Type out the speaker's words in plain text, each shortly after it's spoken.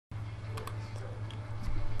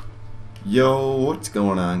Yo, what's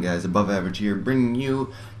going on, guys? Above Average here, bringing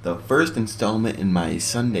you the first installment in my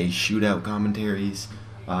Sunday Shootout Commentaries.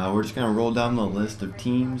 We're just gonna roll down the list of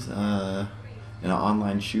teams in an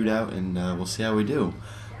online shootout, and we'll see how we do.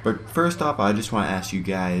 But first off, I just want to ask you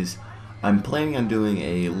guys. I'm planning on doing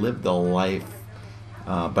a live the life,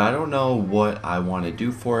 but I don't know what I want to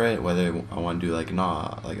do for it. Whether I want to do like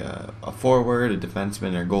a forward, a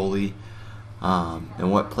defenseman, or goalie,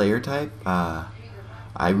 and what player type.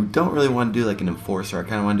 I don't really want to do like an enforcer. I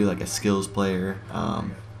kind of want to do like a skills player.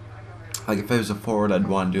 Like if I was a forward, I'd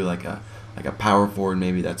want to do like a power forward.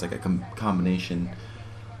 Maybe that's like a combination.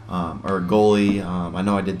 Or a goalie. I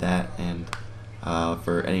know I did that, and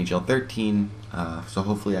for NHL 13. So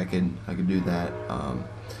hopefully I could do that.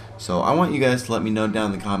 So I want you guys to let me know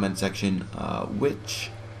down in the comment section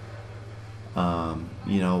which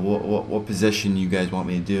what position you guys want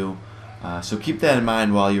me to do. So keep that in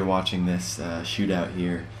mind while you're watching this shootout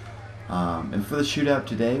here. And for the shootout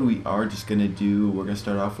today, we're gonna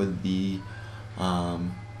start off with the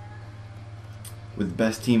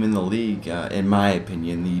best team in the league, in my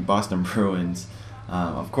opinion, the Boston Bruins.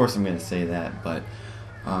 Of course, I'm gonna say that, but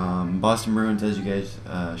Boston Bruins, as you guys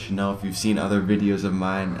should know if you've seen other videos of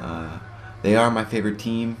mine, they are my favorite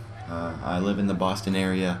team. I live in the Boston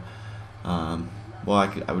area. I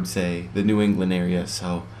would say the New England area,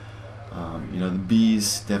 so. The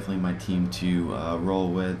Bees, definitely my team to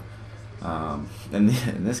roll with. And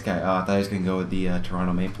this guy, I thought he was going to go with the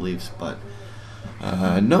Toronto Maple Leafs, but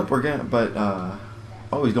nope,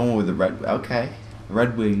 he's going with the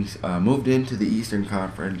Red Wings moved into the Eastern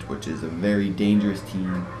Conference, which is a very dangerous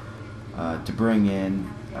team to bring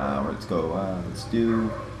in. Let's go, let's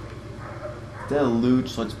do, instead of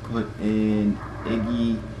Luch, let's put in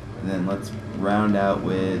Iggy, and then let's round out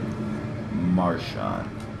with Marchand.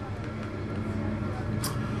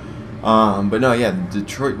 But no, yeah, the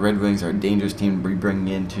Detroit Red Wings are a dangerous team to be bringing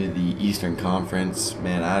into the Eastern Conference.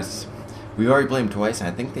 Man, we've already played them twice, and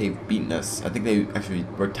I think they've beaten us. I think they actually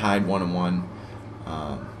were tied 1-1.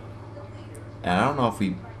 And I don't know if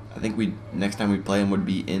I think next time we play them would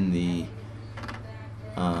be in the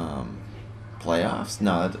playoffs.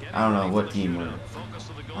 No, I don't know what team we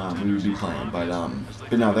would be playing, but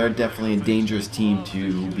no, they're definitely a dangerous team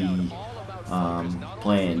to be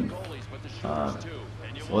playing.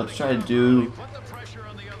 So let's try to do.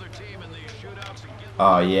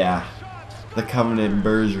 Oh yeah, the Covenant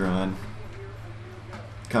Bergeron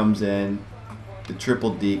comes in, the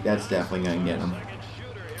triple deke. That's definitely gonna get him.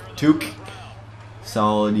 Took,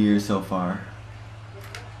 solid year so far.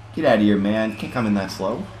 Get out of here, man! Can't come in that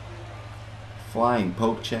slow. Flying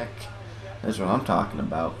poke check. That's what I'm talking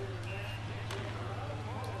about.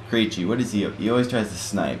 Krejci, what is he? He always tries to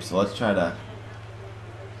snipe. So let's try to.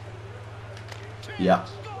 Yep.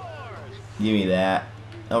 Give me that.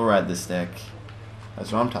 I'll ride the stick.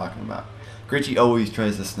 That's what I'm talking about. Krejci always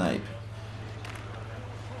tries to snipe,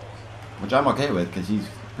 which I'm okay with because he's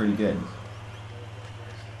pretty good.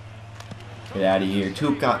 Get out of here.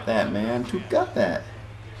 Toop got that, man. Toop got that.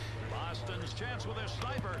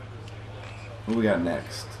 What we got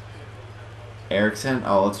next? Erickson?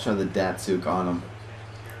 Oh, let's try the Datsuk on him.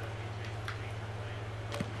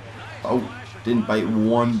 Oh, didn't bite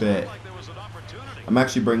one bit. I'm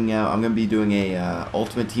actually I'm going to be doing a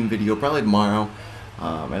Ultimate Team video probably tomorrow,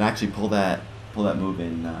 and actually pull that move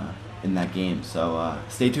in that game. So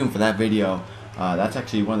stay tuned for that video. That's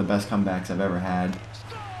actually one of the best comebacks I've ever had.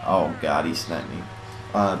 Oh God, he sniped me.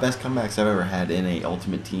 Best comebacks I've ever had in a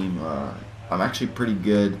Ultimate Team. I'm actually pretty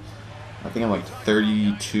good. I think I'm like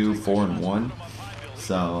 32-4-1.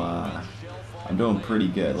 So I'm doing pretty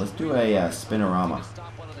good. Let's do a spinorama.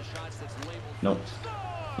 Nope.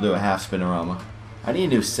 We'll do a half spinorama. I need a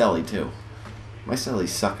new Selly too. My Sellys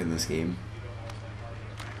suck in this game.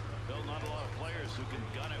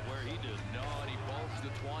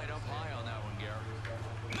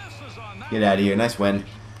 Get out of here. Nice win.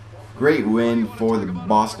 Great win for the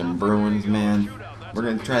Boston Bruins, man. We're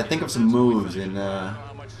going to try to think of some moves in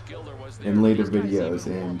later videos,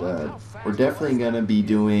 and we're definitely going to be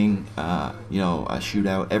doing a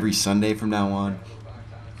shootout every Sunday from now on.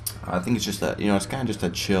 I think it's just it's kind of just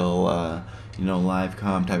a chill live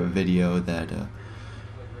comm type of video that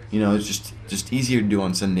it's just easier to do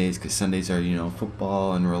on Sundays because Sundays are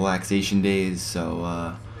football and relaxation days.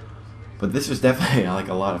 So but this was definitely like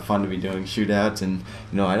a lot of fun to be doing shootouts, and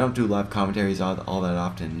I don't do live commentaries all that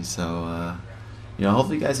often. So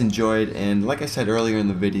hopefully you guys enjoyed, and like I said earlier in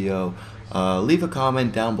the video, leave a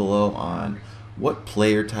comment down below on what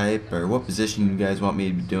player type or what position you guys want me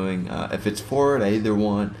to be doing. If it's forward, I either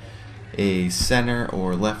want a center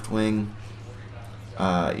or left wing.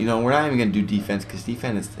 You know, we're not even gonna do defense because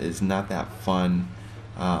defense is not that fun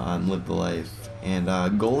on Live the Life. And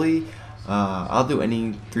goalie, I'll do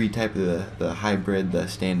any three type of the hybrid, the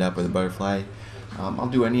stand up or the butterfly. I'll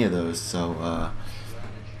do any of those. So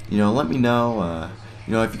you know, let me know.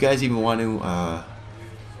 You know, if you guys even want to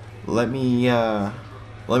let me know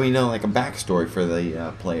like a backstory for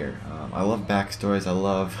the player. I love backstories. I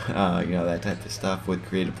love you know, that type of stuff with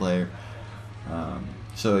create a player.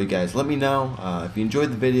 So you guys, let me know if you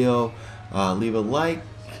enjoyed the video. Leave a like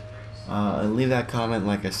and leave that comment,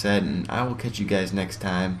 like I said, and I will catch you guys next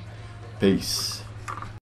time. Peace.